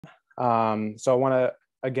So I want to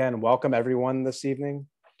again welcome everyone this evening.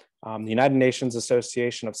 The United Nations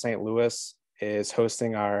Association of St. Louis is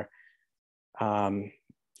hosting our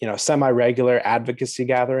semi-regular advocacy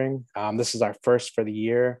gathering. This is our first for the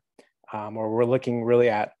year, where we're looking really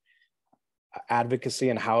at advocacy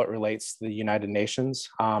and how it relates to the United Nations.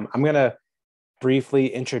 I'm going to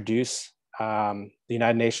briefly introduce the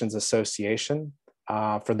United Nations Association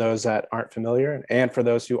for those that aren't familiar, and for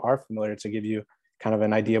those who are familiar, to give you kind of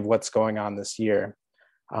an idea of what's going on this year.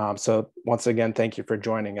 So once again, thank you for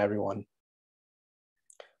joining, everyone.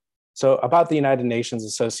 So about the United Nations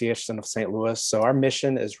Association of St. Louis. So our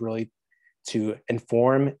mission is really to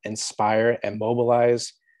inform, inspire, and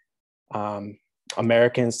mobilize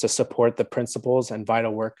Americans to support the principles and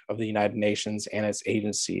vital work of the United Nations and its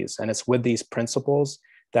agencies. And it's with these principles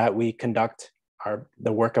that we conduct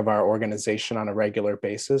the work of our organization on a regular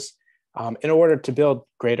basis in order to build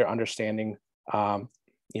greater understanding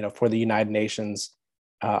for the United Nations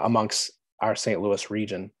amongst our St. Louis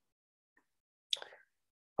region.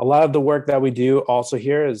 A lot of the work that we do also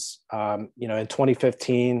here is, in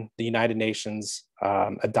 2015, the United Nations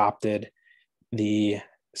adopted the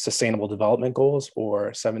Sustainable Development Goals,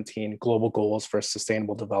 or 17 Global Goals for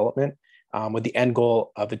Sustainable Development, with the end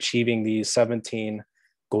goal of achieving these 17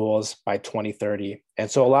 goals by 2030. And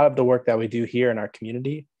so a lot of the work that we do here in our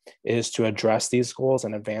community is to address these goals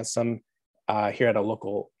and advance them here at a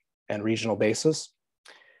local and regional basis.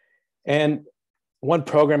 And one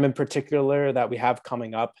program in particular that we have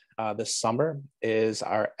coming up this summer is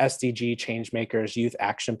our SDG Changemakers Youth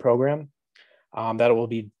Action Program. That will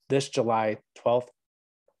be this July 12th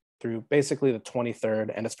through basically the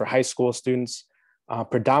 23rd, and it's for high school students,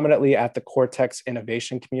 predominantly at the Cortex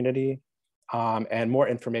Innovation Community. And more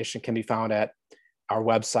information can be found at our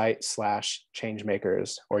website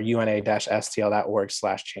 /changemakers, or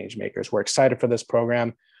una-stl.org/changemakers. We're excited for this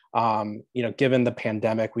program. Given the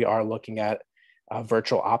pandemic, we are looking at a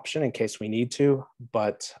virtual option in case we need to,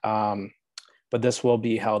 but this will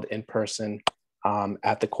be held in person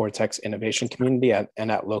at the Cortex Innovation Community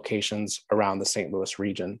and at locations around the St. Louis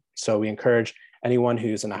region. So we encourage anyone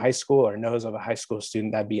who's in a high school or knows of a high school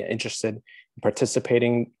student that'd be interested in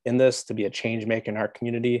participating in this to be a change maker in our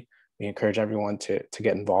community. We encourage everyone to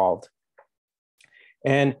get involved.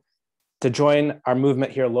 And to join our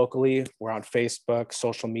movement here locally, we're on Facebook,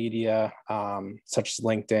 social media, such as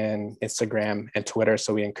LinkedIn, Instagram, and Twitter.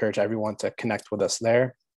 So we encourage everyone to connect with us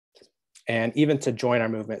there, and even to join our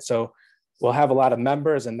movement. So we'll have a lot of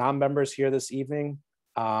members and non-members here this evening.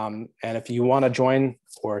 And if you want to join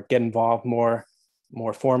or get involved more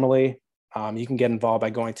formally, you can get involved by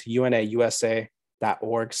going to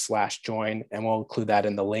unausa.org/join, and we'll include that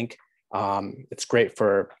in the link. It's great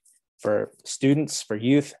for students, for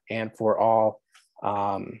youth, and for all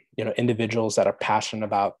individuals that are passionate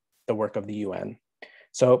about the work of the UN.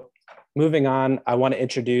 So moving on, I want to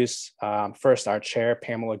introduce first our chair,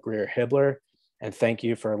 Pamela Greer-Hibler, and thank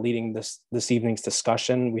you for leading this evening's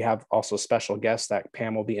discussion. We have also special guests that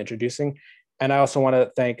Pam will be introducing. And I also want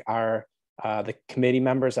to thank the committee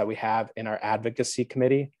members that we have in our advocacy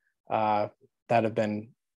committee that have been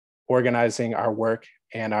organizing our work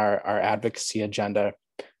and our advocacy agenda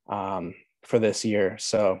for this year.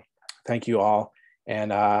 So thank you all.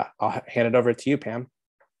 And I'll hand it over to you, Pam.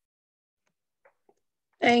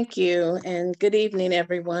 Thank you, and good evening,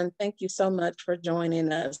 everyone. Thank you so much for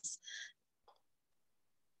joining us.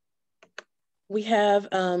 We have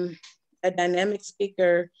a dynamic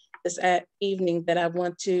speaker this evening that I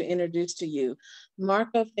want to introduce to you.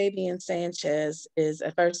 Marco Fabian Sanchez is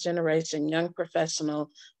a first-generation young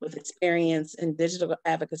professional with experience in digital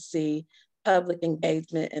advocacy, public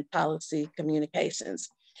engagement, and policy communications.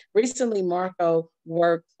 Recently, Marco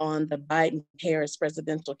worked on the Biden-Harris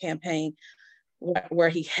presidential campaign, where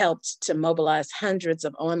he helped to mobilize hundreds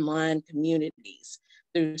of online communities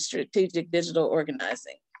through strategic digital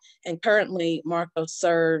organizing. And currently, Marco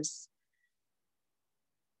serves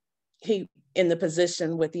in the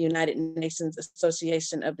position with the United Nations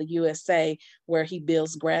Association of the USA, where he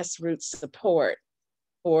builds grassroots support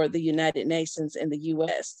for the United Nations in the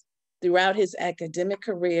US. Throughout his academic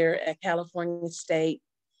career at California State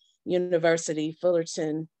University,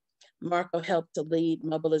 Fullerton, Marco helped to lead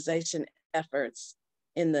mobilization efforts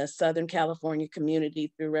in the Southern California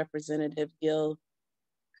community through Representative Gil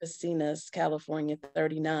Casina's California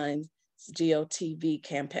 39's GOTV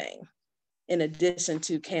campaign. In addition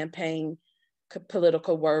to campaign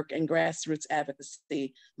political work and grassroots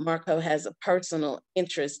advocacy, Marco has a personal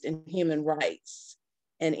interest in human rights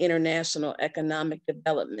and international economic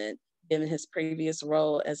development, given his previous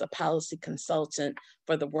role as a policy consultant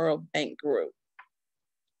for the World Bank Group.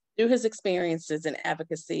 Through his experiences in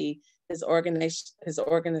advocacy, his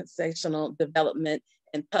organizational development,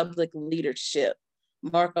 and public leadership,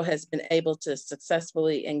 Marco has been able to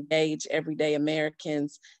successfully engage everyday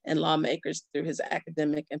Americans and lawmakers through his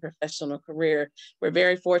academic and professional career. We're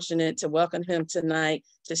very fortunate to welcome him tonight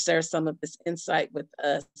to share some of this insight with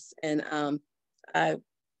us. And I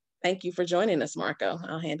thank you for joining us, Marco.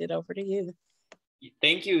 I'll hand it over to you.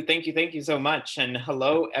 Thank you so much. And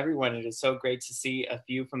hello, everyone. It is so great to see a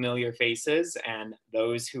few familiar faces, and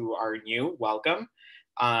those who are new, welcome.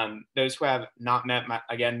 Those who have not met,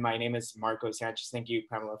 again, my name is Marco Sanchez. Thank you,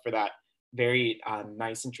 Pamela, for that very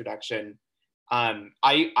nice introduction.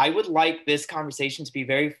 I would like this conversation to be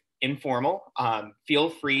very informal.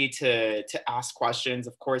 Feel free to ask questions.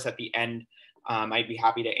 Of course, at the end, I'd be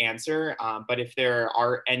happy to answer. But if there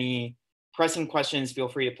are any pressing questions, feel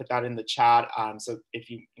free to put that in the chat. So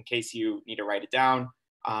in case you need to write it down,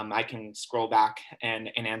 I can scroll back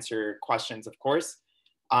and answer questions, of course.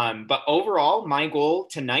 But overall, my goal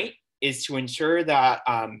tonight is to ensure that,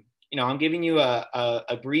 I'm giving you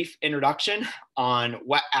a brief introduction on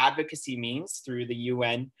what advocacy means through the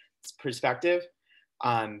UN perspective,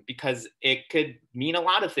 because it could mean a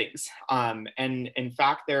lot of things. And in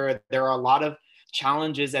fact, there are a lot of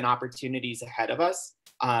challenges and opportunities ahead of us,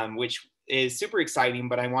 which is super exciting,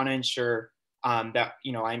 but I want to ensure that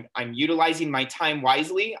I'm utilizing my time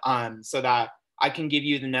wisely, so that I can give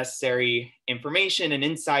you the necessary information and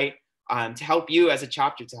insight to help you as a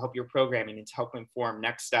chapter, to help your programming, and to help inform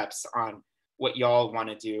next steps on what y'all want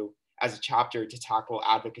to do as a chapter to tackle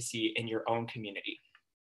advocacy in your own community.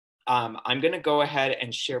 I'm going to go ahead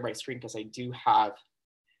and share my screen because I do have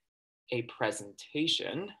a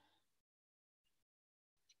presentation.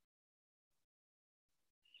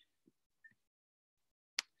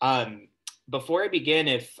 Before I begin,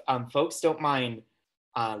 if folks don't mind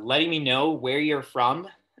letting me know where you're from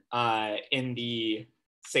in the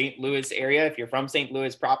St. Louis area. If you're from St.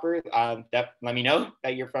 Louis proper, let me know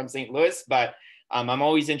that you're from St. Louis, but I'm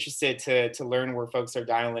always interested to learn where folks are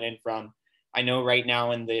dialing in from. I know right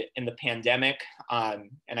now in the pandemic, and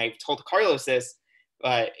I've told Carlos this,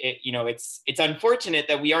 but it's unfortunate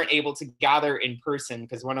that we aren't able to gather in person,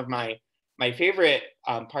 because one of my favorite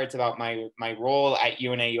parts about my role at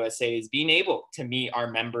UNA USA is being able to meet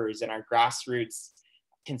our members and our grassroots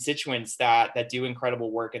constituents that do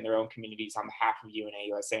incredible work in their own communities on behalf of UNA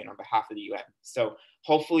USA and on behalf of the UN. So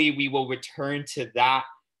hopefully we will return to that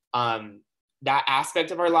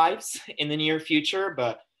aspect of our lives in the near future.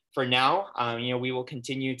 But for now, we will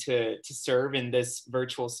continue to serve in this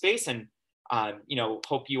virtual space, and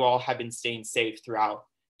hope you all have been staying safe throughout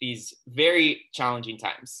these very challenging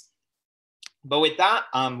times. But with that,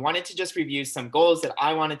 wanted to just review some goals that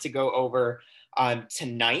I wanted to go over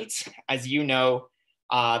tonight. As you know,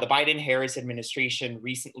 the Biden-Harris administration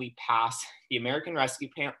recently passed the American Rescue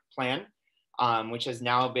Plan, which has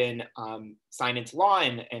now been signed into law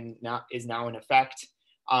and is now in effect.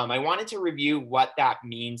 I wanted to review what that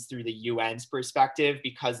means through the UN's perspective,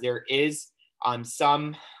 because there is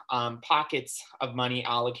some pockets of money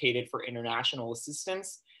allocated for international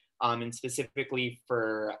assistance, and specifically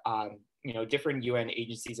for different UN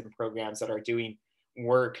agencies and programs that are doing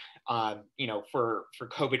work for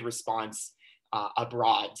COVID response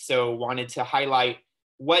abroad. So wanted to highlight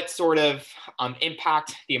what sort of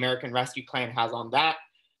impact the American Rescue Plan has on that.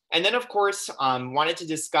 And then, of course, wanted to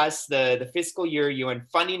discuss the fiscal year UN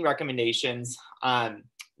funding recommendations.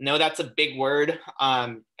 Know that's a big word,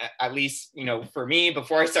 at least, for me,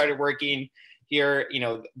 before I started working here,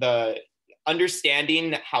 the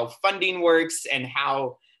understanding how funding works and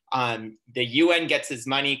how the UN gets its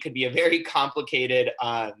money could be a very complicated,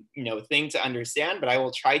 thing to understand, but I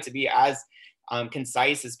will try to be as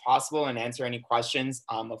concise as possible and answer any questions,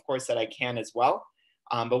 of course, that I can as well.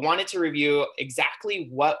 But wanted to review exactly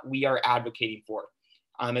what we are advocating for.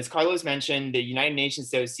 As Carlos mentioned, the United Nations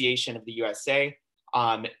Association of the USA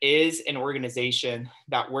is an organization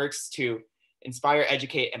that works to inspire,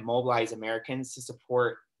 educate, and mobilize Americans to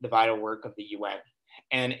support the vital work of the UN.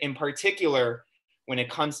 And in particular, when it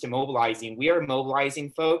comes to mobilizing, we are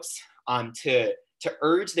mobilizing folks to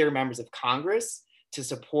urge their members of Congress to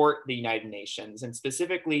support the United Nations, and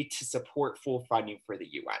specifically to support full funding for the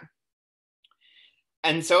UN.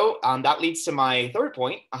 And so that leads to my third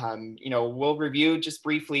point. We'll review just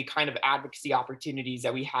briefly kind of advocacy opportunities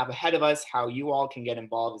that we have ahead of us, how you all can get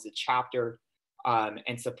involved as a chapter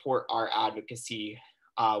and support our advocacy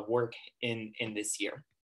work in this year.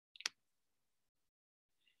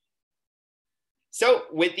 So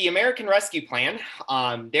with the American Rescue Plan,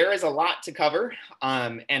 there is a lot to cover,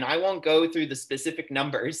 and I won't go through the specific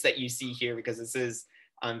numbers that you see here because this is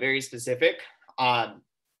very specific.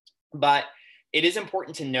 But it is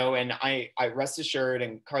important to know, and I rest assured,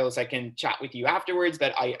 and Carlos, I can chat with you afterwards,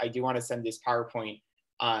 but I do want to send this PowerPoint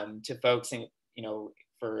to folks, and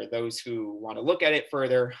for those who want to look at it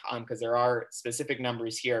further, because there are specific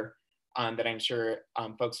numbers here that I'm sure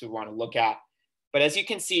folks would want to look at. But as you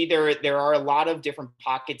can see, there are a lot of different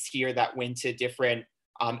pockets here that went to different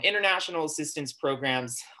international assistance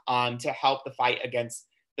programs to help the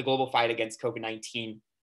global fight against COVID-19.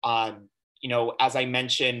 As I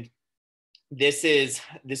mentioned, this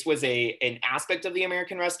was an aspect of the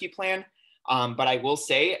American Rescue Plan, but I will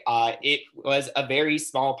say it was a very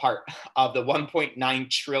small part of the $1.9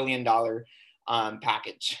 trillion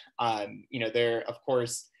package. There, of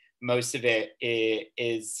course, most of it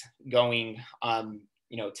is going,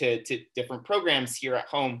 to different programs here at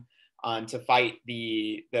home to fight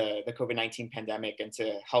the COVID-19 pandemic and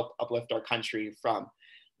to help uplift our country from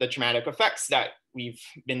the traumatic effects that we've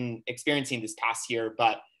been experiencing this past year.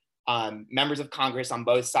 But members of Congress on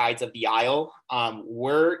both sides of the aisle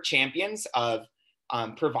were champions of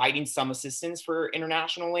providing some assistance for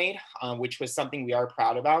international aid, which was something we are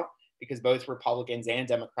proud about, because both Republicans and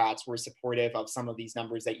Democrats were supportive of some of these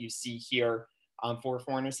numbers that you see here for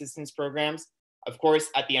foreign assistance programs. Of course,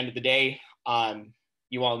 at the end of the day,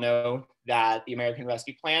 you all know that the American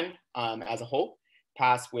Rescue Plan as a whole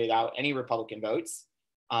passed without any Republican votes.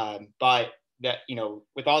 But that,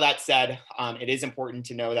 with all that said, it is important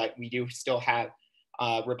to know that we do still have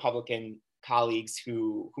Republican colleagues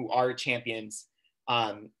who are champions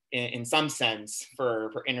in some sense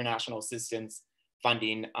for international assistance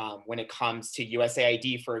funding when it comes to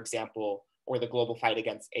USAID, for example, or the global fight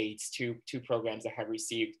against AIDS, two programs that have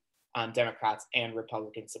received Democrats and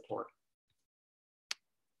Republican support.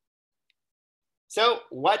 So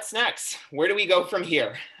what's next? Where do we go from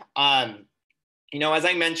here? As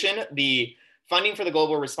I mentioned, the funding for the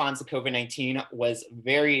global response to COVID-19 was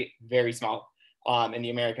very, very small in the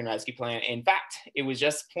American Rescue Plan. In fact, it was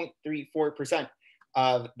just 0.34%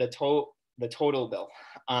 of the total bill.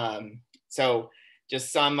 So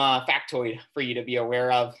just some factoid for you to be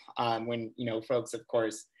aware of when folks, of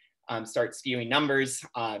course, start spewing numbers.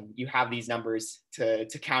 You have these numbers to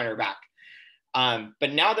counter back.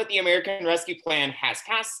 But now that the American Rescue Plan has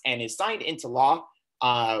passed and is signed into law,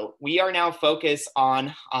 we are now focused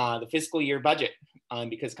on the fiscal year budget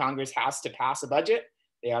because Congress has to pass a budget,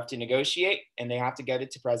 they have to negotiate, and they have to get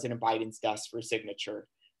it to President Biden's desk for signature.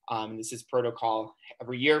 This is protocol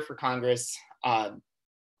every year for Congress.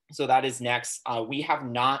 So that is next. We have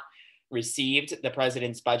not received the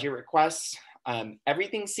president's budget requests.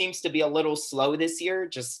 Everything seems to be a little slow this year,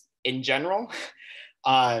 just in general.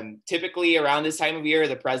 Typically around this time of year,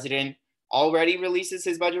 the president already releases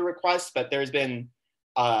his budget requests, but there's been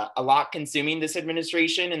a lot consuming this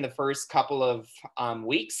administration in the first couple of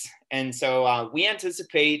weeks. And so we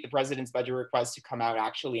anticipate the president's budget request to come out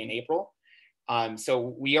actually in April.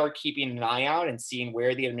 So we are keeping an eye out and seeing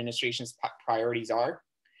where the administration's priorities are.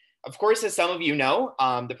 Of course, as some of you know,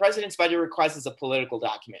 the president's budget request is a political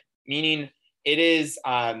document, meaning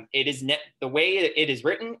the way it is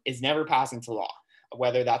written is never passed into law,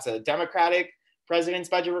 whether that's a Democratic president's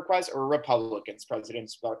budget request or a Republican's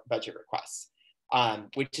president's budget request,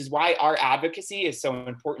 which is why our advocacy is so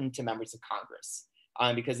important to members of Congress,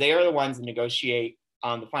 because they are the ones that negotiate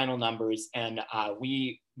the final numbers, and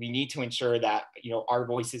we need to ensure that our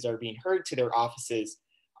voices are being heard to their offices,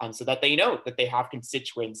 so that they know that they have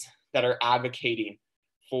constituents that are advocating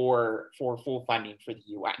for full funding for the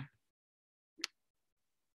UN.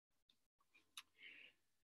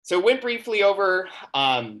 So went briefly over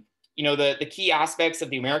the key aspects of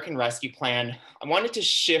the American Rescue Plan. I wanted to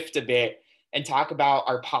shift a bit and talk about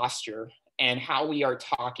our posture and how we are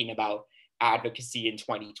talking about advocacy in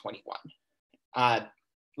 2021.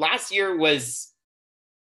 Last year was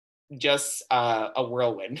just a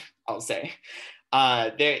whirlwind, I'll say.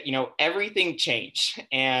 Everything changed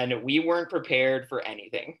and we weren't prepared for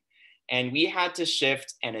anything. And we had to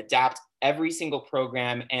shift and adapt every single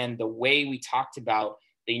program and the way we talked about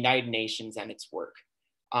the United Nations and its work.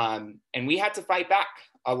 And we had to fight back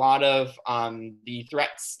a lot of the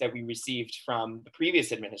threats that we received from the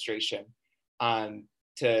previous administration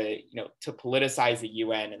to politicize the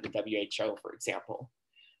UN and the WHO, for example.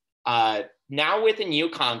 Now with a new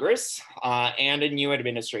Congress and a new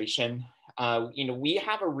administration, we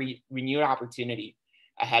have a renewed opportunity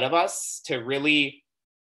ahead of us to really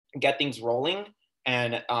get things rolling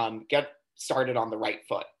and get started on the right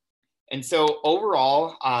foot. And so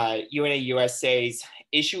overall, UNA USA's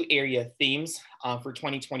issue area themes for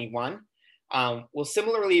 2021 will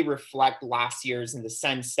similarly reflect last year's in the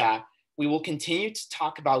sense that we will continue to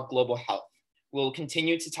talk about global health. we'll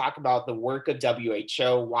continue to talk about the work of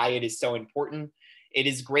WHO, why it is so important. It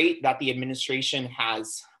is great that the administration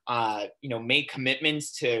has made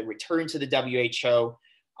commitments to return to the WHO,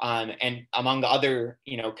 and among other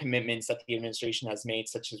commitments that the administration has made,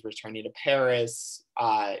 such as returning to Paris,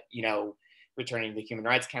 returning to the Human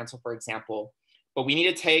Rights Council, for example. But we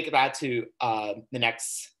need to take that to the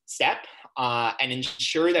next step and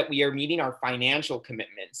ensure that we are meeting our financial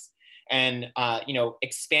commitments and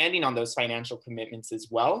expanding on those financial commitments as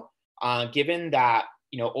well, given that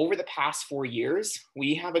over the past 4 years,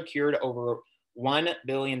 we have accrued over $1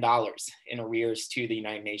 billion in arrears to the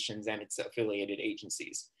United Nations and its affiliated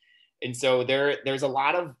agencies. And so there's a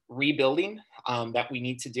lot of rebuilding that we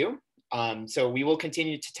need to do. So we will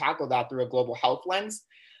continue to tackle that through a global health lens.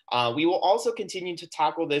 We will also continue to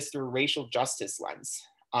tackle this through a racial justice lens.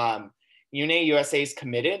 UNA USA is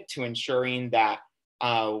committed to ensuring that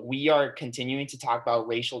we are continuing to talk about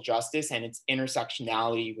racial justice and its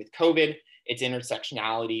intersectionality with COVID, its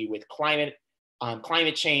intersectionality with climate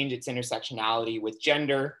change, its intersectionality with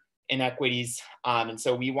gender inequities. And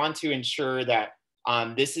so we want to ensure that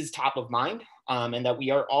this is top of mind, and that we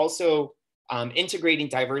are also integrating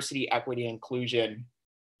diversity, equity, and inclusion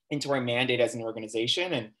into our mandate as an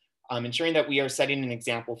organization, and ensuring that we are setting an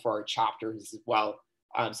example for our chapters as well,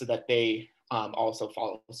 so that they also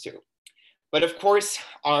follow suit. But of course,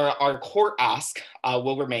 our core ask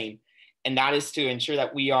will remain, and that is to ensure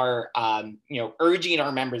that we are urging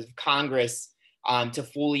our members of Congress to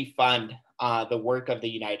fully fund the work of the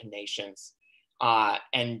United Nations.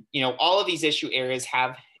 And all of these issue areas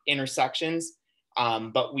have intersections,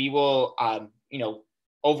 but we will,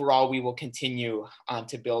 overall, we will continue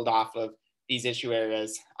to build off of these issue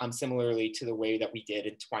areas similarly to the way that we did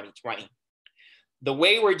in 2020. The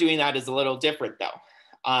way we're doing that is a little different though.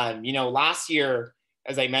 Last year,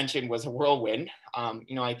 as I mentioned, was a whirlwind.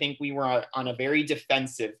 I think we were on a very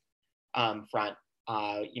defensive front.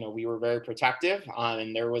 We were very protective,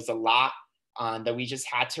 and there was a lot that we just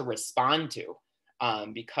had to respond to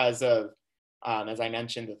because of, as I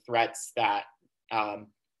mentioned, the threats that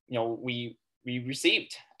we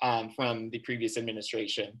received from the previous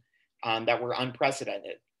administration that were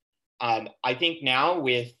unprecedented. I think now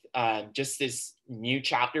with just this new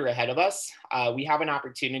chapter ahead of us, we have an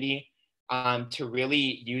opportunity to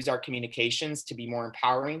really use our communications to be more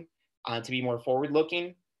empowering, to be more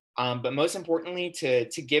forward-looking, but most importantly,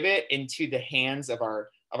 to give it into the hands of our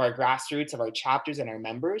grassroots, of our chapters and our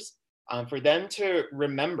members, for them to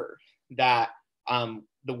remember that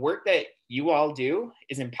the work that you all do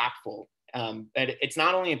is impactful. And it's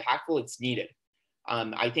not only impactful, it's needed.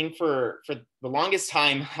 I think for the longest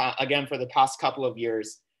time, again, for the past couple of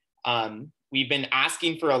years, we've been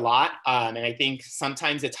asking for a lot. And I think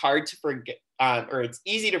sometimes it's hard to forget, or it's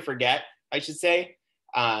easy to forget, I should say,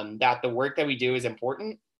 that the work that we do is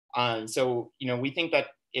important. So, we think that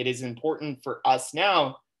it is important for us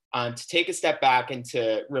now to take a step back and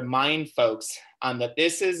to remind folks that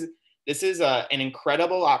this is an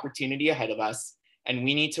incredible opportunity ahead of us. And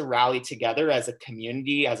we need to rally together as a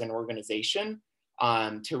community, as an organization,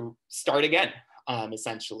 to start again,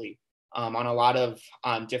 essentially, on a lot of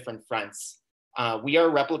different fronts. We are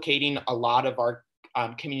replicating a lot of our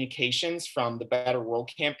communications from the Better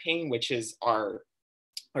World campaign, which is our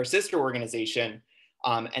sister organization.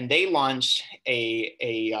 And they launched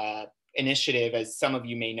a initiative, as some of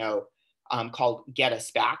you may know, called Get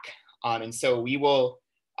Us Back. And so we will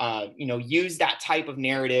use that type of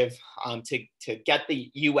narrative to get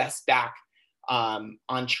the US back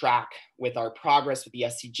on track with our progress with the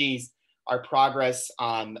SDGs, our progress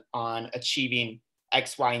on achieving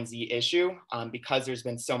X, Y, and Z issue, because there's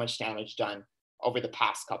been so much damage done over the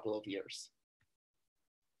past couple of years.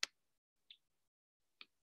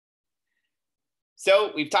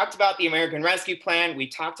 So we've talked about the American Rescue Plan. We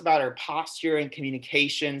talked about our posture and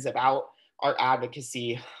communications about our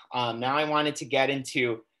advocacy. Now I wanted to get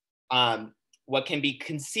into what can be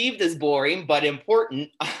conceived as boring but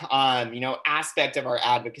important, aspect of our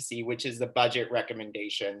advocacy, which is the budget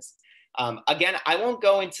recommendations. Again, I won't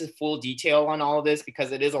go into full detail on all of this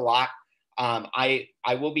because it is a lot. I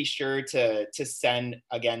will be sure to send,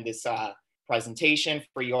 again, this presentation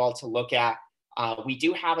for you all to look at. We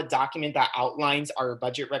do have a document that outlines our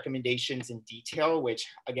budget recommendations in detail, which,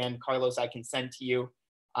 again, Carlos, I can send to you,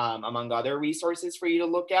 among other resources for you to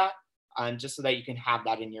look at, just so that you can have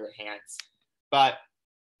that in your hands. But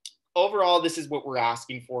overall, this is what we're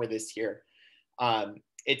asking for this year.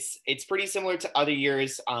 It's pretty similar to other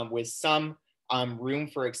years, with some room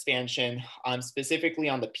for expansion, specifically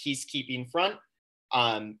on the peacekeeping front.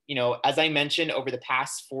 As I mentioned, over the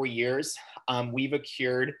past 4 years, we've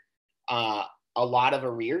accrued a lot of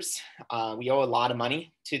arrears. We owe a lot of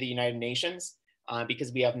money to the United Nations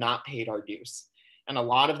because we have not paid our dues. And a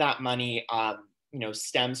lot of that money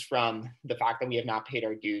stems from the fact that we have not paid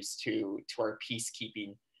our dues to our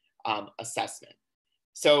peacekeeping assessment.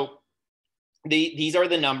 So these are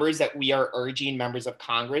the numbers that we are urging members of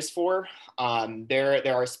Congress for.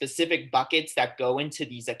 There are specific buckets that go into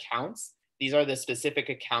these accounts. These are the specific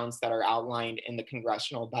accounts that are outlined in the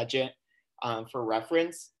congressional budget for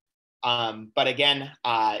reference. But again,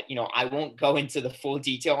 I won't go into the full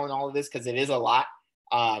detail on all of this because it is a lot,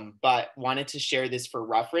 but wanted to share this for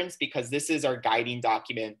reference because this is our guiding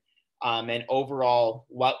document and overall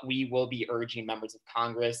what we will be urging members of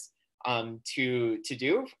Congress to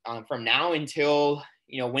do from now until,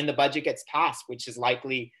 when the budget gets passed, which is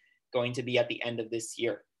likely going to be at the end of this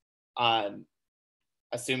year,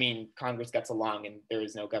 assuming Congress gets along and there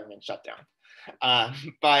is no government shutdown.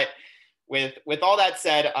 But with all that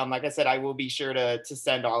said, like I said, I will be sure to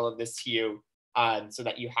send all of this to you so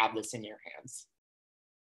that you have this in your hands.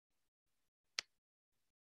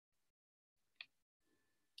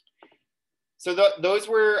 So those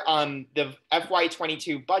were the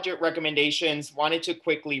FY22 budget recommendations. Wanted to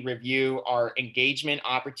quickly review our engagement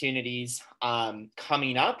opportunities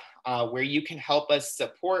coming up, where you can help us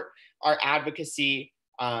support our advocacy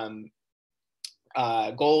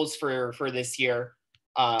goals for this year.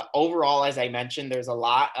 Overall, as I mentioned, there's a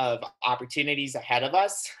lot of opportunities ahead of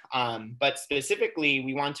us, but specifically,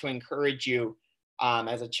 we want to encourage you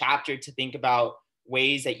as a chapter to think about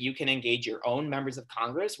ways that you can engage your own members of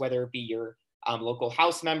Congress, whether it be your local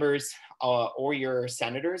House members or your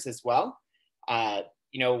senators as well. The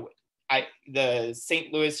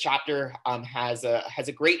St. Louis chapter has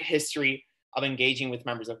a great history of engaging with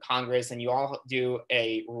members of Congress, and you all do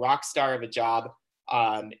a rock star of a job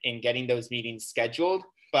in getting those meetings scheduled.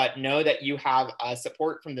 But know that you have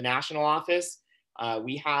support from the national office.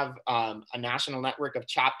 We have a national network of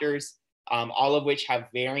chapters, all of which have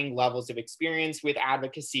varying levels of experience with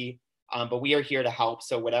advocacy. But we are here to help.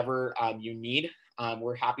 So whatever you need,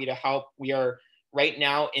 we're happy to help. We are right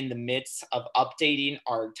now in the midst of updating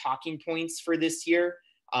our talking points for this year.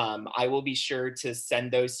 I will be sure to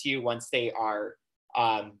send those to you once they are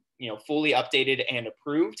fully updated and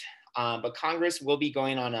approved. But Congress will be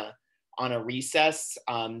going on a recess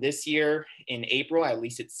this year in April, at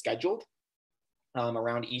least it's scheduled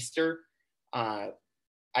around Easter. I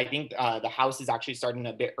think the House is actually starting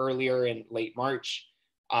a bit earlier in late March.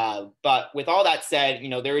 But with all that said,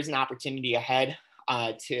 there is an opportunity ahead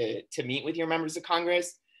to meet with your members of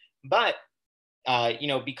Congress. But,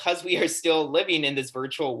 because we are still living in this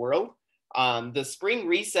virtual world, the spring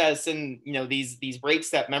recess and, these breaks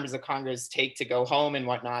that members of Congress take to go home and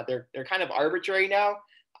whatnot, they're kind of arbitrary now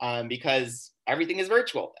because everything is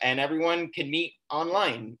virtual and everyone can meet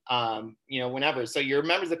online, whenever. So your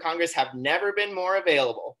members of Congress have never been more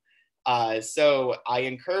available. So I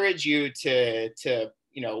encourage you to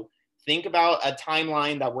think about a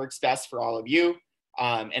timeline that works best for all of you.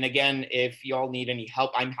 And again, if y'all need any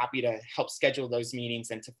help, I'm happy to help schedule those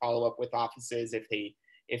meetings and to follow up with offices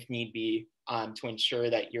if need be, to ensure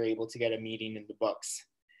that you're able to get a meeting in the books.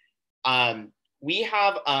 We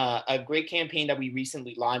have a great campaign that we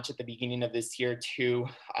recently launched at the beginning of this year too,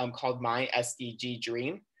 called My SDG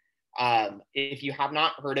Dream. If you have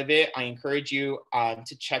not heard of it, I encourage you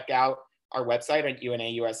to check out our website at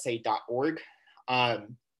unausa.org.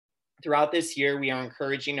 Throughout this year, we are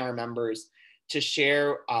encouraging our members to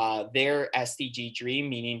share their SDG dream,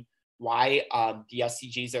 meaning why the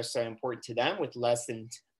SDGs are so important to them with less than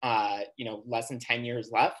 10 years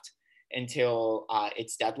left until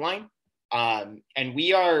its deadline. And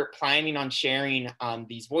we are planning on sharing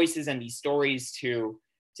these voices and these stories to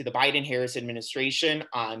the Biden-Harris administration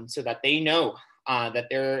so that they know that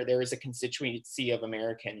there is a constituency of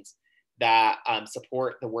Americans that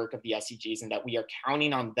support the work of the SDGs and that we are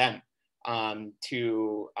counting on them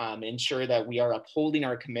to ensure that we are upholding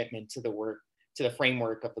our commitment to the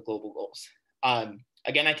framework of the global goals.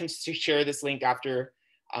 Again, I can share this link after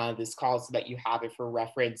this call so that you have it for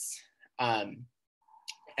reference. And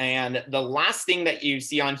the last thing that you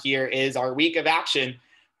see on here is our week of action,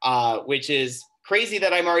 which is crazy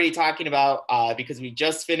that I'm already talking about because we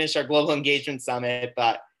just finished our Global Engagement Summit,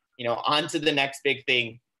 but on to the next big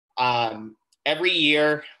thing. Every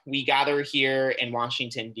year we gather here in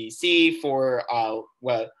Washington, D.C. for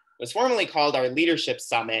what was formerly called our Leadership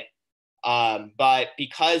Summit. But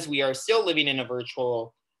because we are still living in a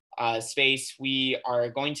virtual space, we are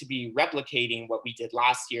going to be replicating what we did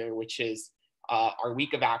last year, which is our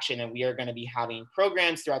week of action. And we are going to be having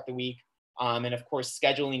programs throughout the week and of course,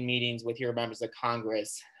 scheduling meetings with your members of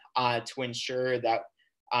Congress to ensure that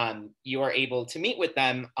you are able to meet with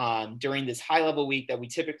them during this high-level week that we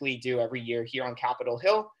typically do every year here on Capitol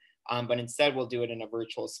Hill, but instead we'll do it in a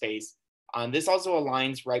virtual space. This also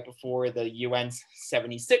aligns right before the UN's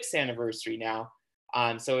 76th anniversary now,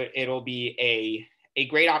 so it'll be a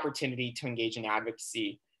great opportunity to engage in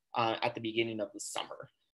advocacy at the beginning of the summer.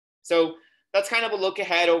 So that's kind of a look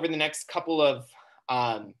ahead over the next couple of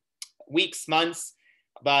weeks, months,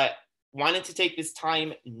 but wanted to take this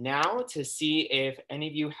time now to see if any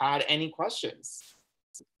of you had any questions.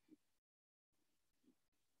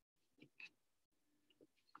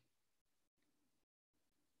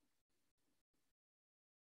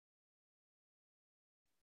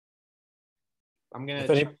 I'm gonna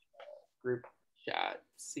check group chat,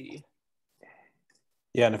 see.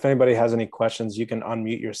 Yeah, and if anybody has any questions, you can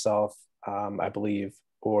unmute yourself, I believe,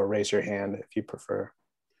 or raise your hand if you prefer.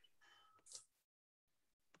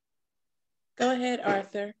 Go ahead,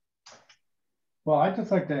 Arthur. Well, I'd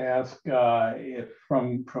just like to ask if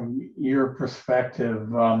from your perspective,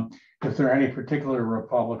 if there are any particular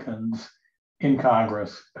Republicans in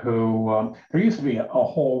Congress who, there used to be a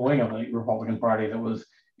whole wing of the Republican Party that was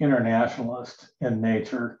internationalist in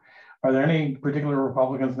nature. Are there any particular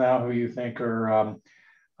Republicans now who you think are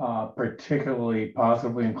particularly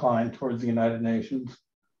positively inclined towards the United Nations?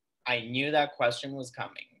 I knew that question was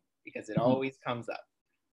coming because it always comes up.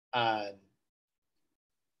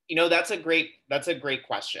 You know, that's a great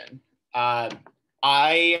question. I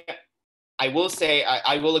will say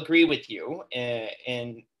I will agree with you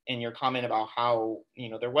in your comment about how, you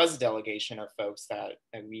know, there was a delegation of folks that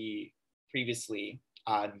we previously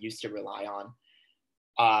used to rely on.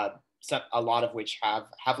 So a lot of which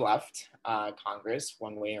have left Congress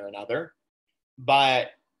one way or another. But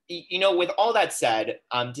you know, with all that said,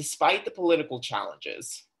 despite the political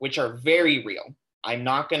challenges, which are very real, I'm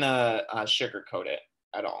not gonna sugarcoat it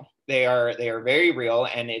at all. They are very real,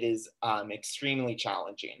 and it is extremely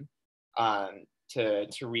challenging to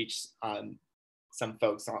reach some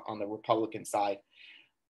folks on the Republican side.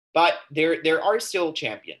 But there are still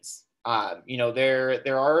champions. You know,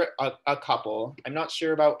 there are a couple. I'm not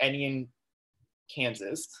sure about any in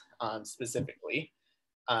Kansas specifically,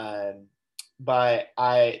 but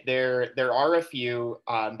there are a few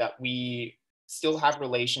that we still have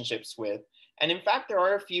relationships with. And in fact, there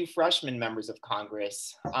are a few freshman members of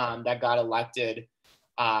Congress that got elected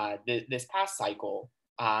this past cycle,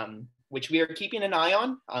 which we are keeping an eye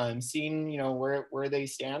on, seeing, you know, where they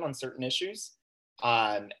stand on certain issues,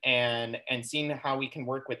 and seeing how we can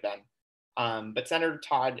work with them. But Senator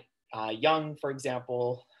Todd Young, for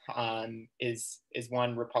example, is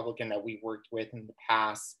one Republican that we worked with in the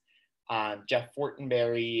past. Jeff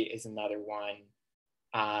Fortenberry is another one.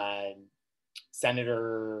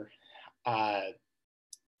 Senator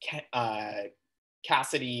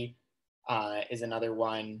Cassidy is another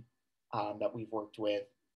one that we've worked with.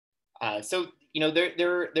 So, you know,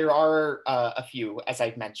 there are a few, as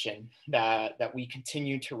I've mentioned, that we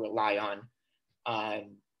continue to rely on.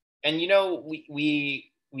 And, you know,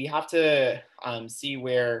 we have to see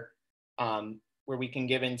where we can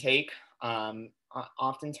give and take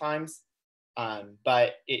oftentimes.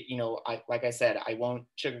 But it, you know, like I said, I won't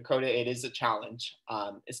sugarcoat it. It is a challenge,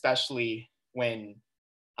 especially when,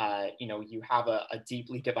 you know, you have a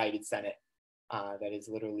deeply divided Senate that is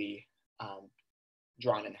literally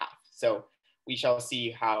drawn in half. So we shall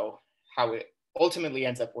see how it ultimately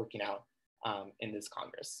ends up working out in this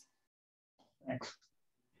Congress. Thanks.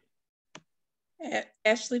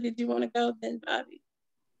 Ashley, did you want to go then, Bobby?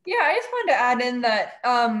 Yeah, I just wanted to add in that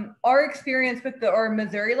our experience with our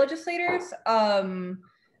Missouri legislators,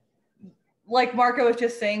 like Marco was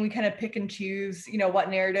just saying, we kind of pick and choose, you know, what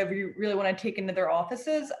narrative we really want to take into their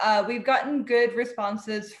offices. We've gotten good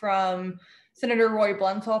responses from Senator Roy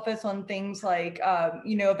Blunt's office on things like,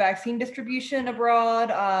 you know, vaccine distribution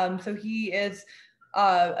abroad. So he is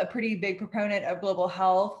a pretty big proponent of global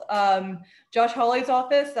health. Josh Hawley's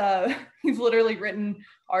office, he's literally written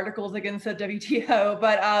articles against the WTO,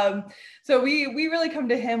 but so we really come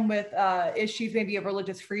to him with issues maybe of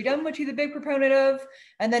religious freedom, which he's a big proponent of.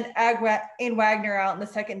 And then Ann Wagner out in the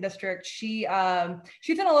 2nd District, she's done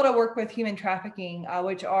a lot of work with human trafficking,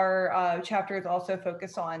 which our chapters also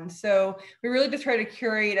focus on. So we really just try to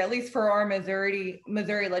curate, at least for our Missouri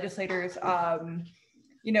legislators,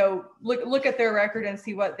 you know, look at their record and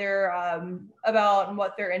see what they're about and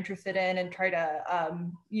what they're interested in, and try to,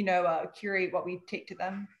 you know, curate what we take to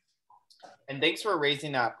them. And thanks for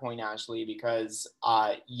raising that point, Ashley, because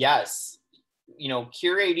yes, you know,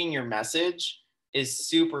 curating your message is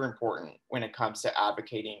super important when it comes to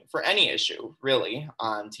advocating for any issue, really,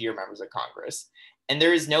 to your members of Congress. And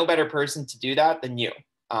there is no better person to do that than you,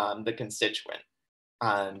 the constituent.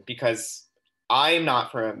 because I'm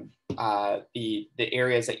not from the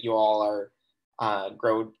areas that you all are have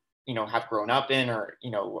grown up in, or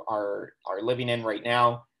are living in right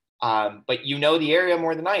now. But you know the area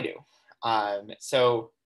more than I do.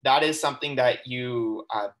 So that is something that you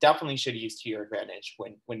definitely should use to your advantage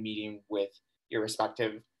when meeting with your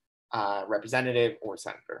respective representative or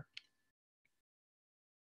senator.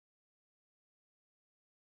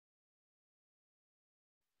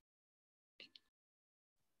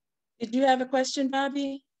 Did you have a question,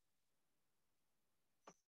 Bobby?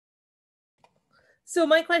 So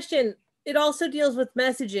my question, it also deals with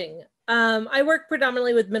messaging. I work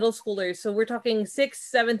predominantly with middle schoolers, so we're talking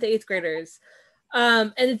 6th, 7th, 8th graders.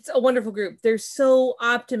 And it's a wonderful group. They're so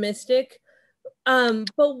optimistic.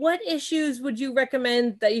 But what issues would you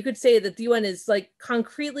recommend that you could say that the UN is like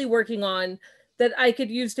concretely working on that I could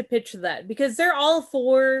use to pitch that? Because they're all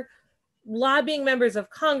for lobbying members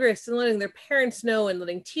of Congress and letting their parents know and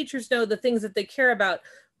letting teachers know the things that they care about.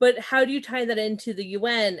 But how do you tie that into the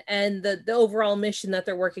UN and the overall mission that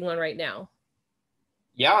they're working on right now?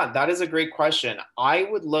 Yeah, that is a great question. I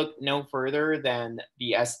would look no further than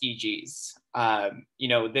the SDGs. I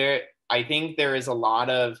think there is a lot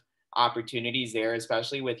of opportunities there,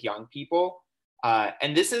 especially with young people.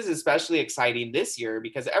 And this is especially exciting this year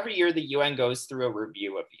because every year the UN goes through a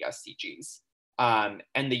review of the SDGs.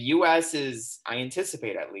 And the US is, I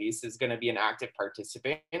anticipate at least, is going to be an active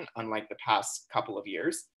participant, unlike the past couple of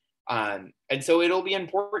years. And so it'll be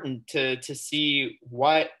important to see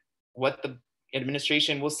what the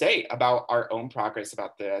administration will say about our own progress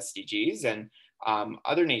about the SDGs and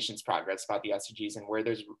other nations' progress about the SDGs, and where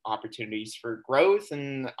there's opportunities for growth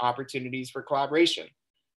and opportunities for collaboration.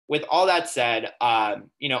 With all that said,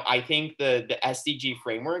 I think the SDG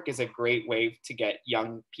framework is a great way to get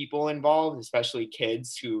young people involved, especially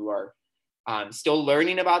kids who are still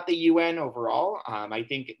learning about the UN overall. I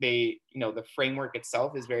think the framework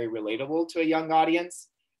itself is very relatable to a young audience.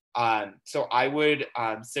 So I would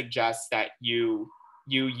suggest that you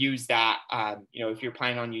use that, if you're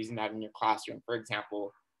planning on using that in your classroom, for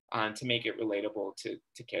example, to make it relatable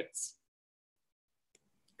to kids.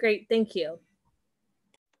 Great, thank you.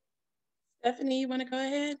 Stephanie, you want to go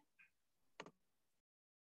ahead?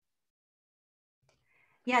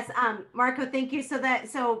 Yes, Marco, thank you.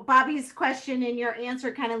 So Bobby's question and your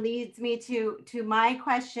answer kind of leads me to my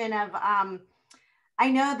question of, I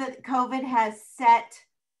know that COVID has set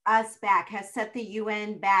us back, has set the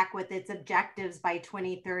UN back with its objectives by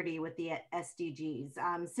 2030 with the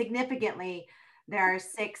SDGs. Significantly, there are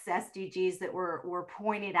 6 SDGs that were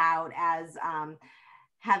pointed out as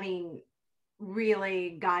having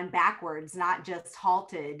really gone backwards, not just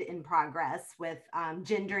halted in progress, with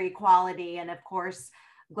gender equality and of course,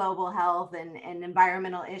 global health and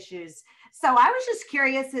environmental issues. So I was just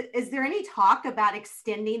curious, is there any talk about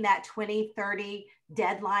extending that 2030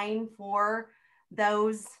 deadline for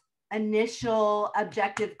those initial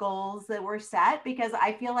objective goals that were set? Because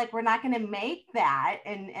I feel like we're not going to make that,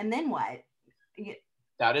 and then what?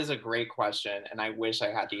 That is a great question, and I wish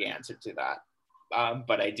I had the answer to that.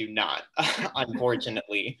 But I do not,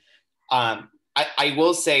 unfortunately. I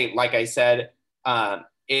will say, like I said,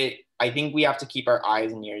 I think we have to keep our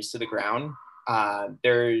eyes and ears to the ground.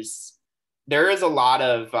 There is a lot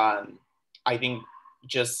of, I think,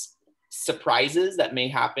 just surprises that may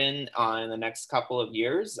happen in the next couple of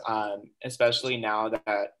years, especially now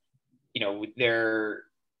that,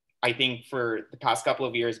 I think for the past couple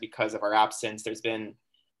of years, because of our absence, there's been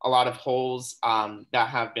a lot of holes that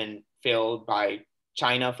have been filled by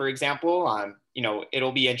China, for example.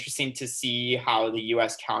 It'll be interesting to see how the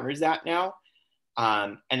US counters that now.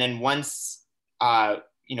 And then once and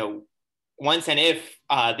if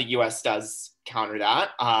the US does counter that,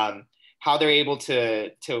 how they're able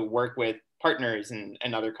to work with partners and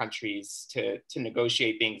other countries to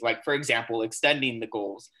negotiate things like, for example, extending the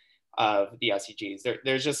goals of the SDGs.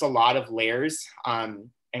 There's just a lot of layers and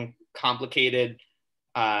complicated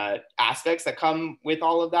aspects that come with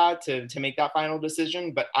all of that to make that final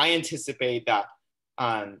decision. But I anticipate that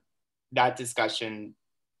that discussion,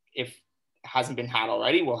 if it hasn't been had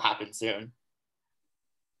already, will happen soon.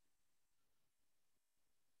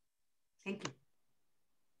 Thank you.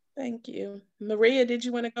 Thank you. Maria, did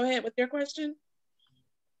you want to go ahead with your question?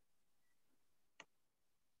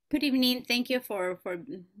 Good evening. Thank you for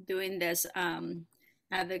doing this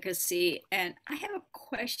advocacy. And I have a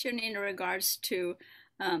question in regards to,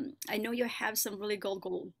 I know you have some really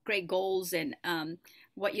great goals and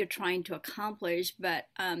what you're trying to accomplish, but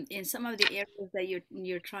in some of the areas that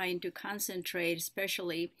you're trying to concentrate,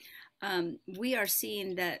 especially, we are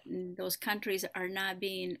seeing that those countries are not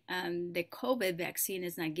being, the COVID vaccine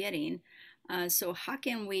is not getting. So how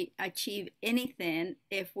can we achieve anything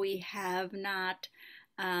if we have not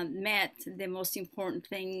met the most important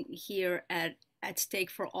thing here at stake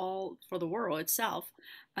for the world itself,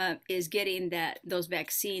 is getting those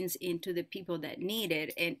vaccines into the people that need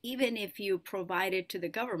it. And even if you provide it to the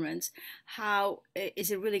governments, how is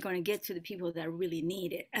it really going to get to the people that really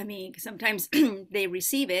need it? I mean, sometimes they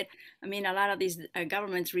receive it. I mean, a lot of these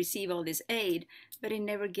governments receive all this aid, but it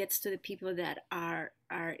never gets to the people that are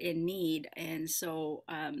in need. And so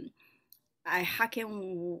how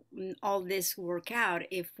can all this work out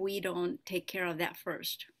if we don't take care of that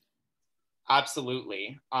first?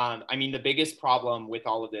 Absolutely. I mean, the biggest problem with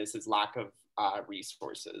all of this is lack of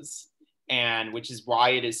resources, and which is why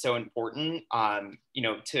it is so important,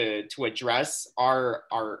 to address our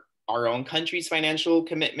own country's financial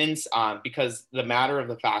commitments, because the matter of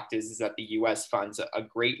the fact is that the U.S. funds a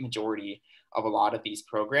great majority of a lot of these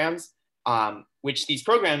programs, which these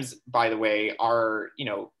programs, by the way, are,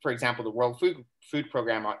 for example, the World Food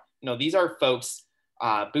Program. These are folks.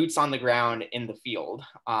 Boots on the ground in the field,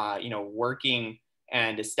 working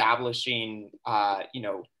and establishing,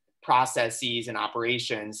 processes and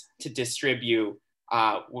operations to distribute,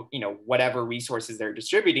 whatever resources they're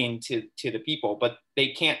distributing to the people. But they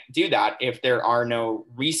can't do that if there are no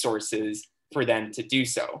resources for them to do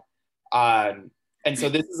so. And so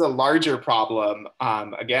this is a larger problem,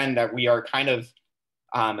 again, that we are kind of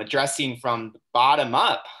addressing from the bottom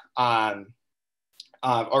up,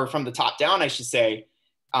 or from the top down, I should say.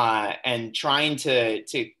 And trying to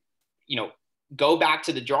go back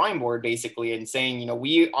to the drawing board, basically, and saying,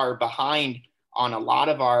 we are behind on a lot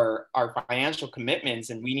of our financial commitments,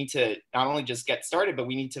 and we need to not only just get started, but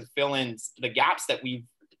we need to fill in the gaps that we've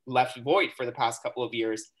left void for the past couple of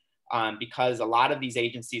years, because a lot of these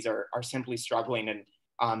agencies are simply struggling.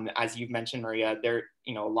 And as you've mentioned, Maria,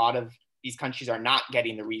 a lot of these countries are not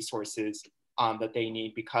getting the resources that they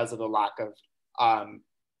need because of the lack of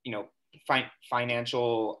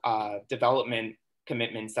financial development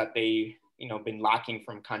commitments that they been lacking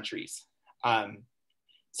from countries.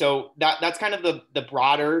 So that's kind of the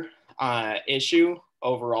broader issue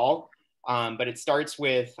overall, but it starts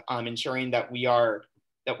with ensuring that we are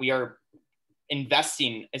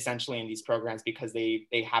investing essentially in these programs, because they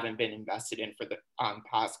haven't been invested in for the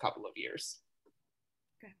past couple of years.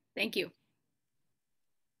 Okay, thank you.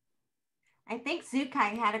 I think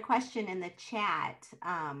Zukai had a question in the chat.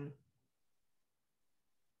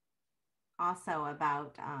 Also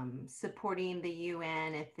about supporting the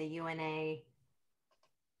UN, if the UNA,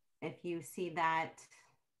 if you see that,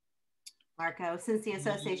 Marco, since the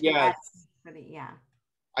association. Yes. Yeah.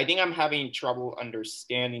 I think I'm having trouble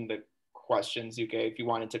understanding the question, Zuke, if you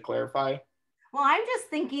wanted to clarify. Well, I'm just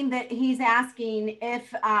thinking that he's asking if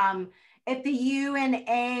the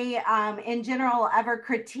UNA in general ever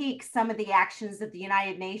critiques some of the actions that the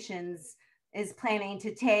United Nations is planning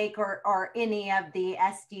to take, or any of the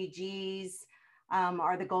SDGs,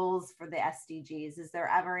 or the goals for the SDGs. Is there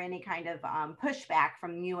ever any kind of pushback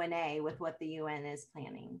from UNA with what the UN is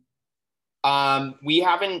planning? We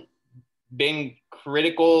haven't been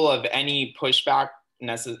critical of any pushback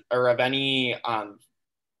or of any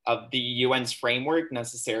of the UN's framework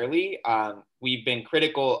necessarily. We've been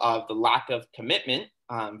critical of the lack of commitment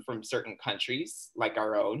from certain countries like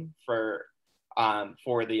our own for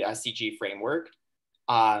the SDG framework,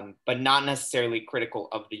 but not necessarily critical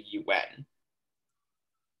of the UN.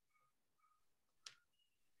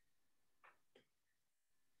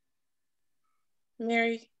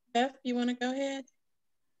 Mary Beth, you want to go ahead?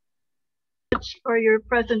 For your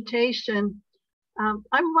presentation.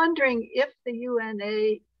 I'm wondering if the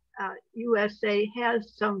UNA USA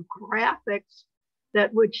has some graphics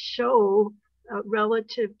that would show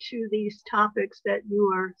relative to these topics that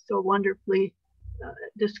you are so wonderfully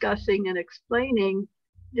discussing and explaining.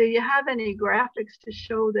 Do you have any graphics to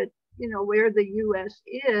show that, where the US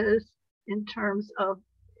is in terms of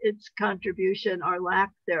its contribution or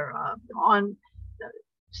lack thereof on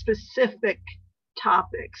specific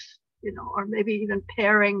topics, or maybe even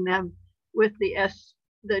pairing them with the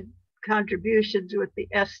contributions with the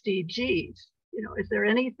SDGs? Is there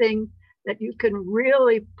anything that you can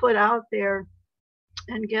really put out there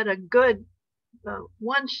and get a good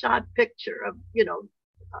one-shot picture of,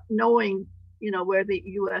 knowing, where the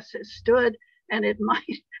US has stood? And it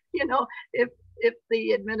might, if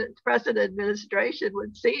the present administration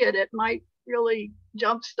would see it, it might really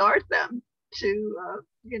jumpstart them to,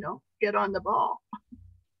 get on the ball.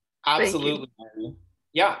 Absolutely.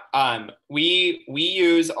 Yeah. We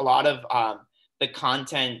use a lot of the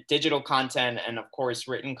content, digital content, and of course,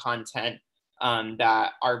 written content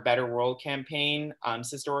that our Better World campaign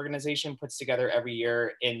sister organization puts together every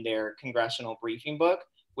year in their congressional briefing book,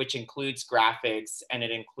 which includes graphics, and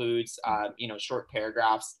it includes short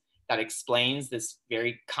paragraphs that explains this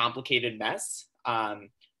very complicated mess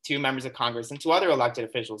to members of Congress and to other elected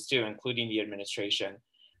officials too, including the administration.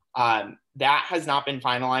 That has not been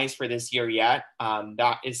finalized for this year yet.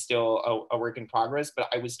 That is still a work in progress, but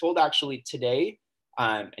I was told actually today,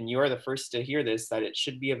 and you are the first to hear this, that it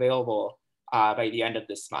should be available by the end of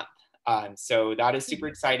this month. So that is super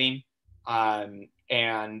exciting.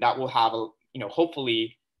 And that will have,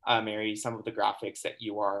 hopefully, Mary, some of the graphics that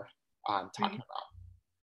you are talking about.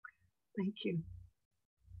 Thank you.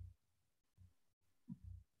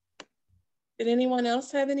 Did anyone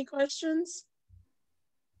else have any questions?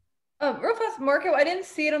 Real fast, Marco, I didn't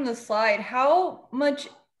see it on the slide. How much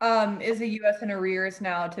is the U.S. in arrears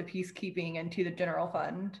now to peacekeeping and to the general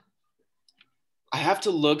fund? I have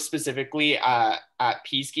to look specifically at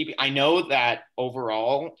peacekeeping. I know that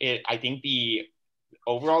overall, I think the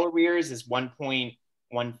overall arrears is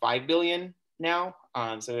 1.15 billion now.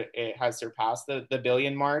 So it has surpassed the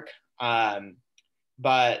billion mark.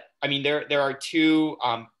 But I mean, there are two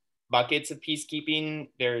buckets of peacekeeping.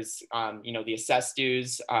 There's, the assessed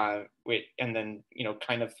dues, and then,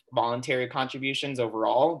 kind of voluntary contributions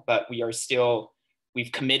overall, but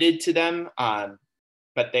we've committed to them,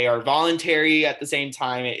 but they are voluntary at the same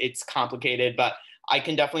time. It's complicated, but I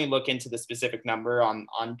can definitely look into the specific number on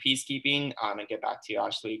peacekeeping and get back to you,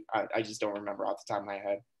 Ashley. I just don't remember off the top of my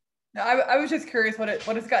head. No, I was just curious what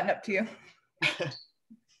it's gotten up to.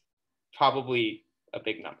 Probably a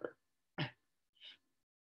big number.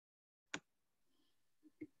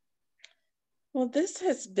 Well, this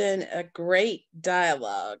has been a great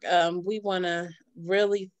dialogue. We want to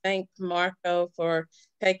really thank Marco for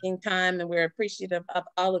taking time, and we're appreciative of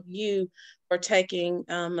all of you for taking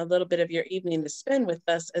a little bit of your evening to spend with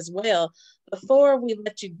us as well. Before we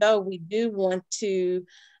let you go, we do want to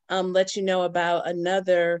let you know about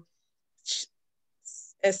another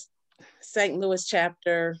St. Louis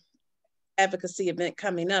chapter advocacy event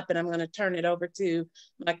coming up, and I'm going to turn it over to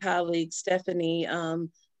my colleague Stephanie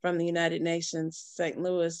from the United Nations St.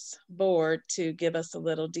 Louis board to give us a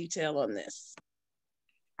little detail on this.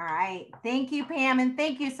 All right, thank you, Pam, and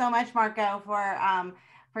thank you so much, Marco,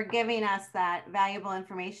 for giving us that valuable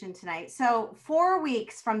information tonight. So 4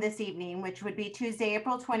 weeks from this evening, which would be Tuesday,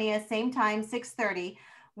 April 20th, same time, 6:30,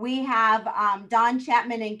 we have Don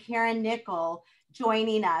Chapman and Karen Nickel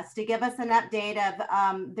joining us to give us an update of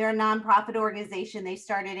their nonprofit organization they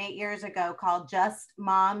started 8 years ago called Just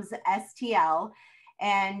Moms STL.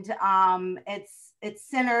 And it's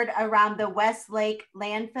centered around the Westlake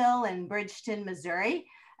landfill in Bridgeton, Missouri,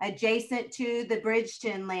 adjacent to the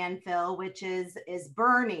Bridgeton landfill, which is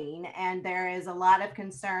burning. And there is a lot of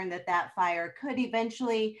concern that that fire could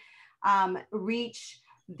eventually reach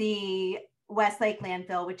the Westlake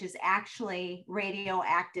landfill, which is actually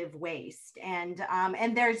radioactive waste. And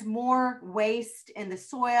there's more waste in the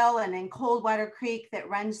soil and in Coldwater Creek that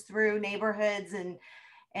runs through neighborhoods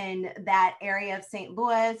and that area of St.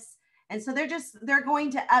 Louis. And so they're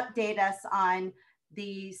going to update us on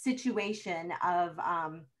the situation of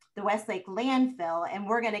the Westlake landfill. And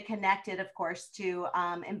we're going to connect it, of course, to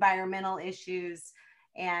environmental issues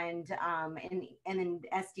and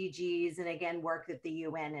SDGs, and again, work that the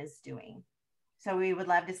UN is doing. So we would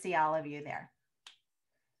love to see all of you there.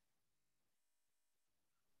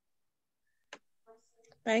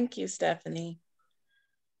 Thank you, Stephanie.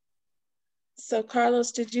 So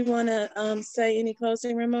Carlos, did you want to say any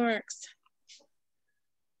closing remarks?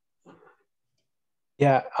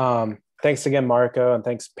 Yeah, thanks again, Marco, and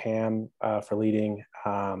thanks, Pam, for leading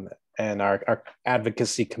and our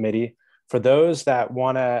advocacy committee. For those that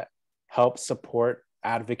want to help support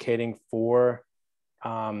advocating for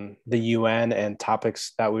the UN and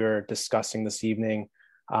topics that we were discussing this evening,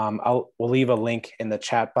 we'll leave a link in the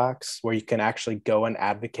chat box where you can actually go and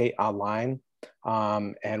advocate online,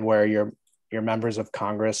 and where your members of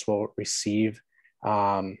Congress will receive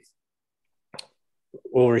your,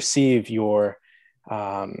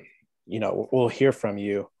 we'll hear from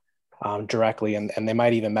you directly, and they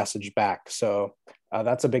might even message back. So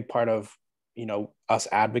that's a big part of, us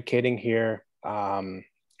advocating here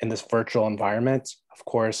in this virtual environment. Of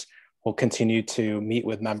course, we'll continue to meet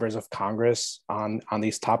with members of Congress on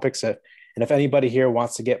these topics. And if anybody here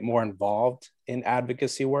wants to get more involved in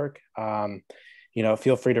advocacy work,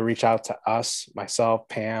 feel free to reach out to us, myself,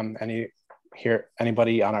 Pam,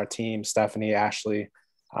 anybody on our team, Stephanie, Ashley,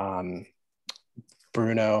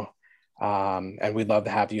 Bruno, and we'd love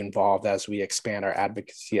to have you involved as we expand our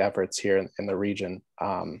advocacy efforts here in the region.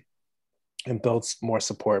 build more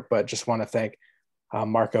support. But just want to thank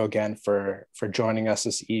Marco again for joining us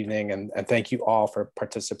this evening, and thank you all for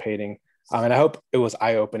participating. And I hope it was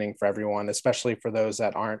eye-opening for everyone, especially for those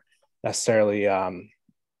that aren't necessarily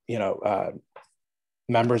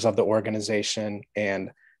members of the organization,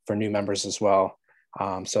 and for new members as well.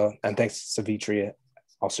 And thanks Savitri,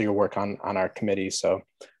 also your work on our committee. So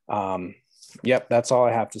yep, that's all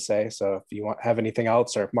I have to say. So if you have anything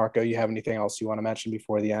else, or if Marco, you have anything else you want to mention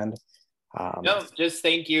before the end? No, just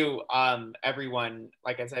thank you, everyone.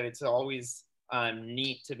 Like I said, it's always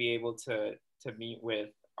neat to be able to meet with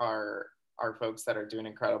our folks that are doing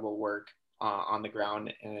incredible work on the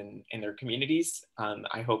ground and in their communities.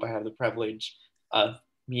 I hope I have the privilege of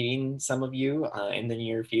meeting some of you in the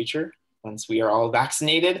near future once we are all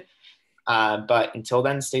vaccinated. But until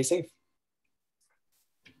then, stay safe.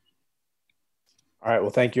 All right,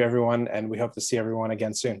 well, thank you everyone, and we hope to see everyone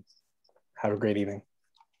again soon. Have a great evening.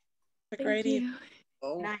 A great evening.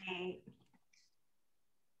 Night.